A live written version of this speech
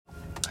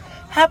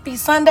Happy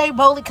Sunday,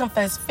 Boldly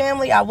Confess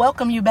family. I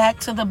welcome you back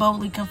to the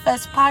Boldly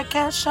Confess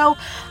podcast show.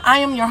 I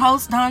am your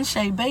host, Don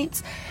Shay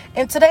Bates.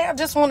 And today I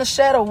just want to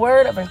shed a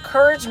word of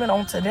encouragement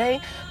on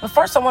today. But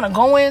first I want to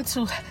go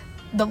into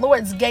the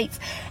Lord's gates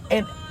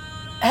and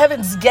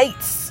heaven's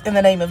gates in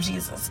the name of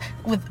Jesus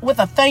with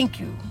a thank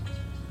you.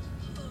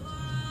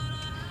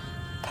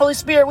 Holy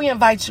Spirit, we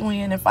invite you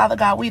in. And Father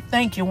God, we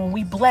thank you when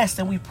we bless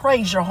and we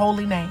praise your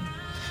holy name.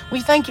 We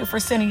thank you for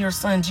sending your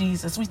son,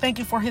 Jesus. We thank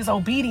you for his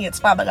obedience,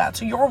 Father God,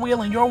 to your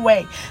will and your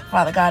way,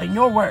 Father God, and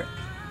your word.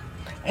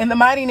 In the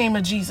mighty name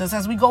of Jesus,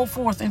 as we go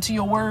forth into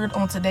your word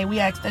on today, we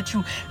ask that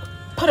you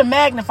put a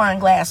magnifying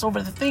glass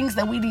over the things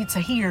that we need to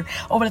hear,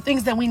 over the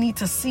things that we need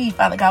to see,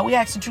 Father God. We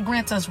ask that you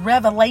grant us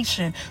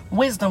revelation,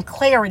 wisdom,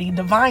 clarity,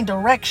 divine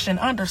direction,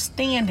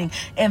 understanding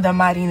in the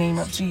mighty name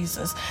of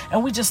Jesus.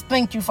 And we just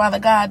thank you, Father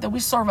God, that we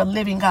serve a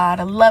living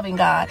God, a loving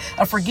God,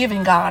 a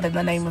forgiving God in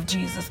the name of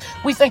Jesus.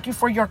 We thank you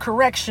for your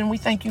correction. We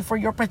thank you for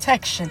your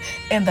protection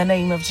in the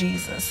name of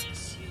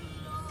Jesus.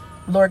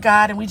 Lord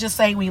God, and we just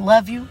say we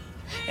love you.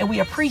 And we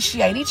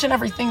appreciate each and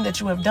everything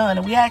that you have done.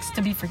 And we ask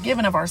to be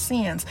forgiven of our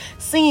sins,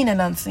 seen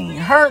and unseen,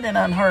 heard and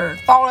unheard,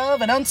 thought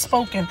of and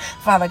unspoken,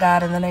 Father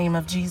God, in the name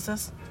of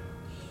Jesus.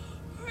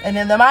 And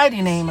in the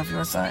mighty name of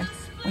your Son,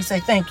 we say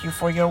thank you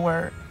for your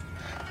word.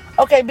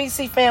 Okay,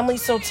 BC family,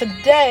 so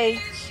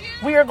today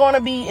we are going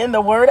to be in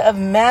the word of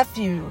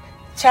Matthew,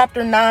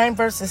 chapter 9,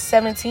 verses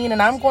 17.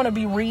 And I'm going to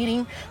be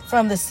reading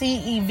from the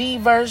CEV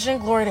version,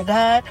 glory to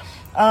God.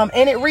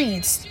 And it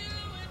reads,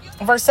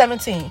 verse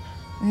 17.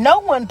 No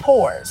one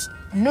pours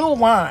new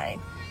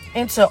wine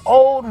into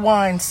old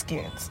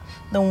wineskins.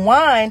 The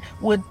wine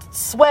would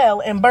swell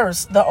and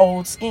burst the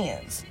old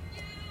skins.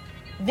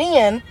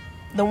 Then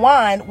the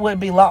wine would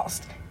be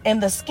lost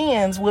and the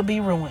skins would be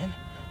ruined.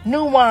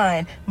 New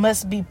wine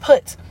must be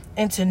put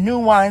into new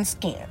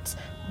wineskins.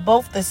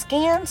 Both the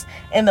skins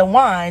and the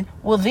wine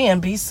will then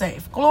be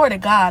safe. Glory to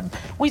God.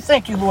 We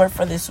thank you, Lord,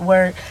 for this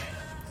word.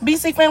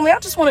 BC family, I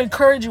just want to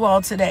encourage you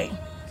all today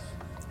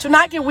to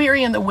not get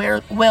weary in the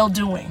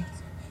well-doing.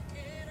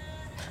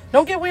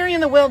 Don't get weary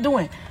in the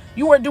well-doing.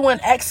 You are doing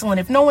excellent.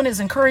 If no one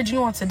is encouraging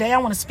you on today, I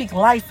want to speak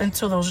life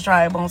into those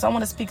dry bones. I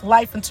want to speak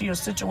life into your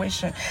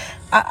situation.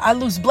 I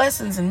lose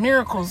blessings and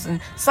miracles and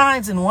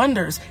signs and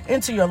wonders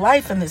into your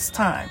life in this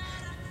time.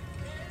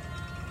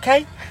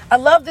 Okay? I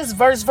love this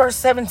verse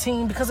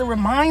 17, because it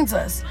reminds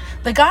us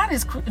that God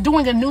is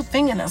doing a new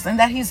thing in us, and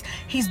that He's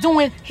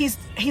doing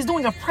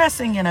a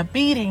pressing and a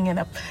beating and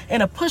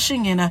a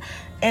pushing and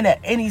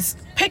He's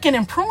picking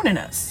and pruning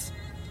us.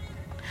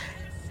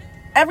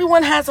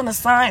 Everyone has an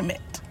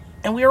assignment,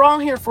 and we're all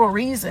here for a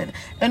reason,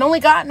 and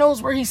only God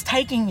knows where He's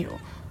taking you.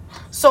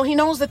 So He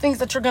knows the things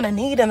that you're going to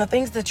need and the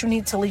things that you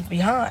need to leave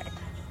behind.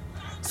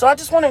 So I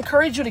just want to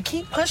encourage you to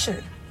keep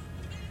pushing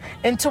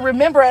and to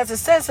remember, as it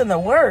says in the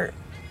word,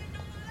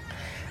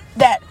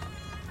 that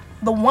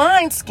the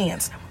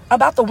wineskins,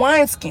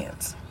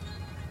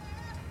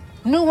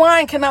 new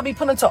wine cannot be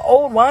put into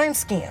old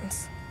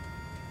wineskins,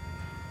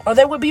 or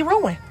they would be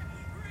ruined.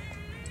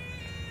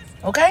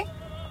 Okay?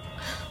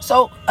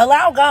 So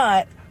allow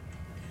God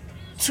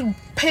to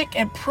pick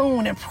and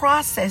prune and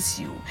process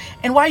you.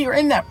 And while you're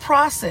in that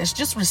process,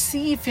 just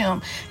receive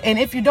Him. And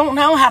if you don't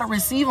know how to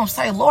receive Him,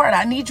 say, Lord,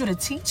 I need you to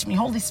teach me.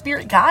 Holy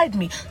Spirit, guide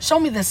me. Show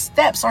me the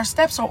steps. Our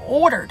steps are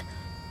ordered.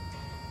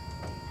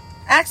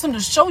 Ask Him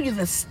to show you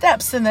the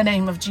steps in the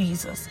name of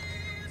Jesus,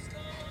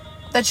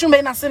 that you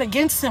may not sin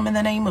against Him in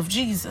the name of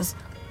Jesus.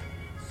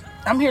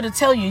 I'm here to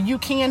tell you, you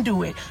can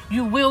do it.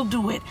 You will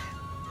do it.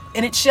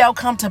 And it shall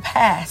come to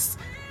pass.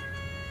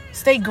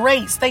 Stay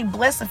great, stay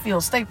blessed and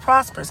filled, stay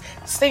prosperous,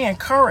 stay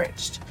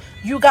encouraged.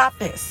 You got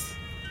this.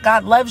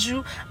 God loves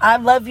you. I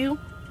love you.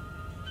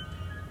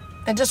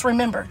 And just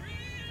remember,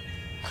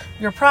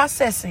 your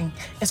processing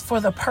is for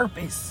the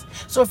purpose.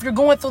 So if you're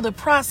going through the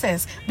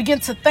process,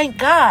 begin to thank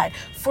God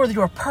for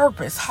your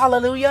purpose.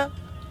 Hallelujah.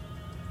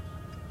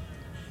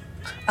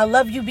 I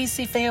love you,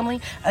 BC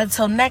family.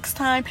 Until next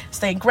time,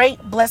 stay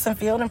great, blessed and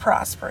filled and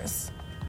prosperous.